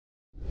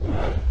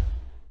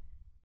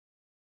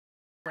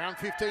Round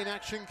 15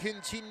 action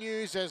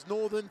continues as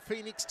Northern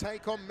Phoenix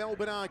take on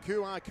Melbourne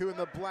Arku. Arku in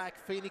the black,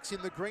 Phoenix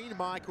in the green.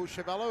 Michael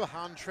Chavallo,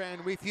 Han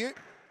Tran with you.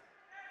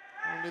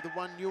 Only the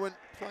one Nguyen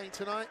playing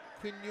tonight,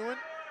 Quinn Nguyen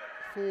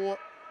for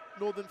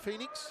Northern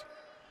Phoenix.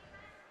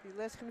 Be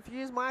less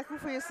confused, Michael,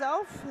 for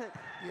yourself.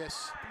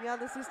 Yes. The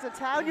other sister,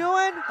 Tao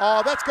Nguyen.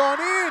 Oh, that's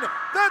gone in!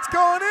 That's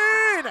gone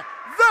in!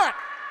 That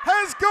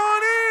has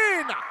gone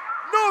in!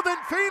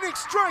 Northern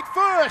Phoenix strike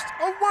first.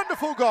 A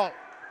wonderful goal.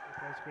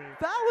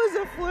 That was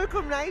a fluke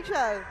of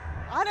nature.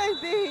 I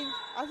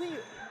think,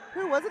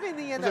 who was it in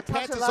the end? Was it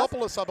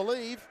Pantasopoulos, I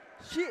believe?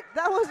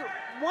 That was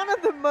one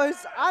of the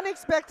most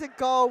unexpected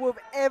goals we've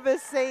ever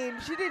seen.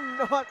 She did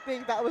not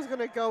think that was going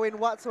to go in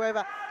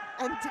whatsoever.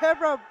 And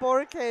Deborah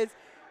Borquez,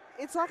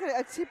 it's like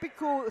a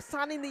typical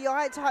sun in the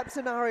eye type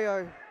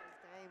scenario.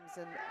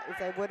 And if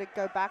they were to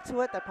go back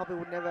to it, they probably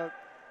would never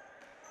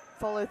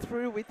follow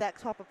through with that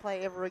type of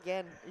play ever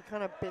again. You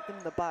kind of bit them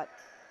in the butt.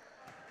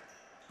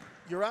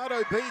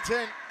 Jurado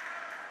beaten.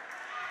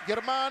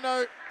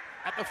 Germano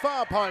at the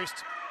far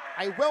post.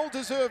 A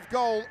well-deserved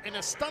goal in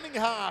a stunning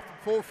half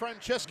for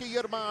Francesca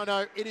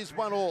Germano. It is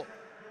 1-1.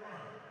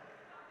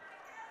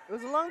 It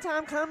was a long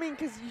time coming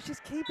because you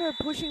just keep her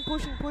pushing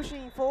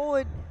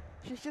forward.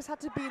 She's just had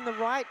to be in the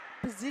right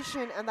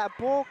position, and that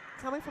ball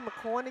coming from a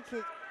corner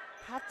kick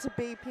had to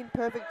be pin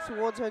perfect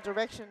towards her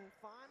direction.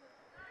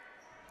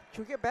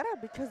 She'll get better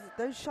because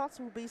those shots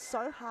will be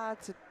so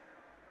hard to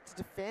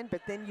defend,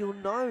 but then you'll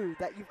know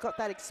that you've got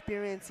that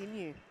experience in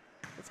you.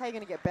 That's how you're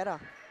going to get better.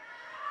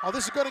 Oh,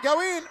 this is going to go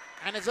in,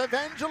 and it's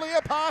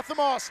Evangelia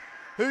Parthamos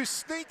who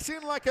sneaks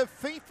in like a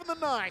thief in the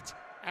night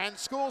and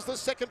scores the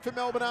second for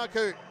Melbourne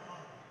Arku.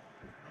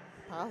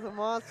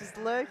 Parthamos just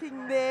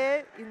lurking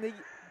there in the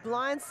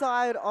blind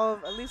side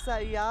of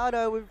Alyssa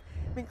Iardo. We've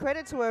been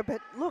credit to her,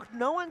 but look,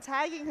 no one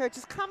tagging her,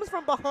 just comes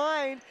from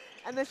behind,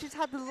 and then she's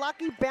had the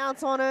lucky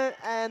bounce on her,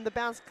 and the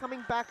bounce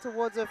coming back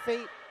towards her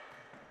feet.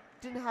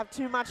 Didn't have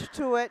too much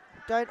to it.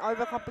 Don't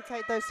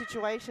overcomplicate those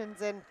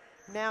situations, and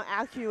now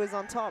Arku is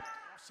on top.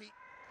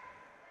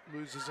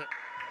 Loses it.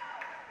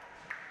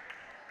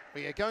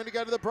 We are going to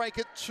go to the break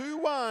at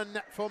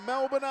 2-1 for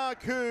Melbourne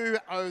Arku.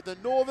 Oh, the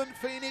Northern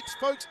Phoenix.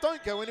 Folks,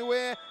 don't go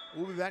anywhere.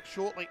 We'll be back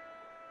shortly.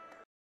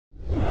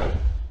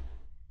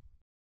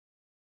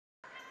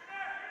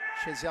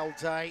 Chazelle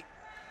Day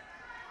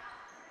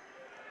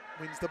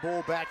wins the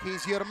ball back.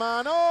 Here's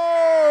Germano.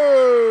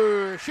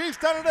 She's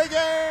done it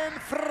again.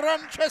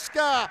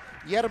 Francesca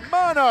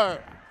Germano.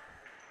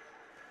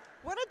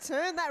 What a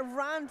turn, that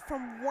run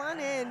from one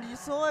end. You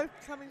saw her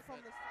coming from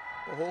the...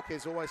 The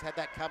Hawkers always had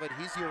that covered.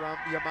 Here's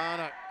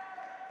Germano.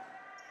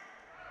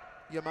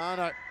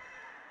 Germano.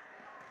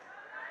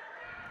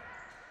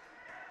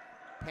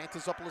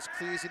 Pantasopoulos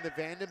clears in the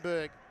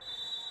Vandenberg.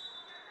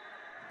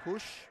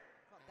 Push.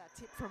 Got that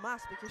tip from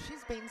us because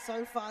she's been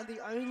so far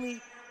the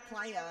only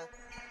player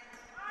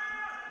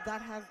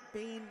that have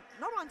been,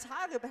 not on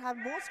target, but have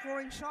more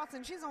scoring shots,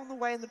 and she's on the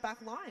way in the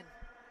back line.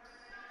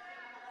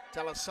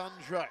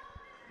 D'Alessandro,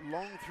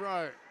 long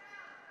throw.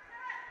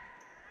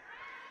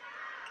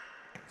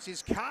 This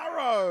is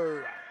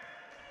Caro.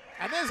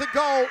 And there's a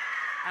goal,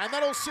 and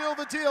that'll seal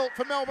the deal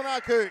for Melbourne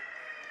Arku.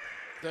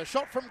 The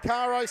shot from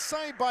Caro,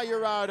 saved by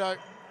Jurado,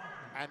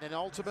 and then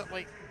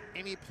ultimately,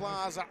 Emmy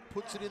Plaza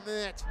puts it in the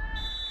net.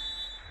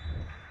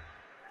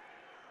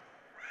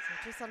 So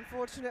just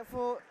unfortunate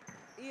for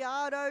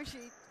Iardo.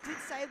 She did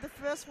save the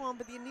first one,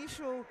 but the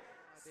initial...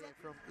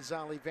 From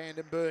Zali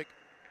Vandenberg.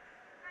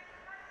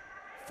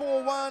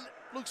 4-1,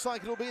 looks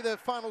like it'll be the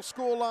final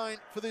scoreline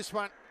for this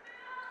one.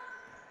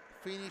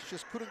 Phoenix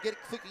just couldn't get it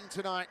clicking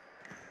tonight.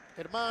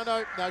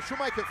 Germano, no, she'll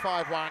make it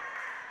 5-1.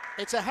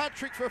 It's a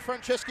hat-trick for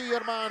Francesca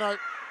Germano.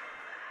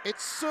 It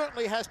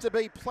certainly has to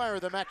be Player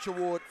of the Match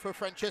award for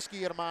Francesca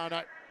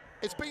Germano.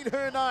 It's been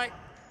her night.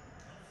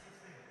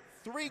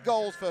 3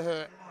 goals for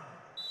her.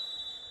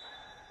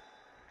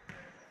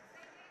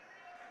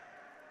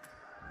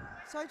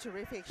 So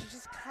terrific. She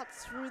just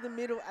cuts through the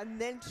middle and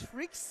then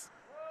tricks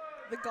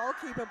the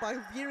goalkeeper by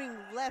veering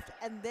left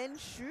and then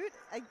shoot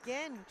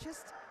again.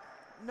 Just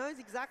knows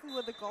exactly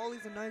where the goal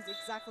is and knows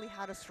exactly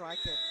how to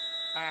strike it.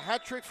 A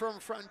hat-trick from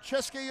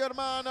Francesca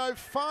Germano,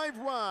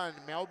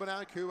 5-1. Melbourne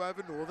Arku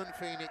over Northern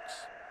Phoenix.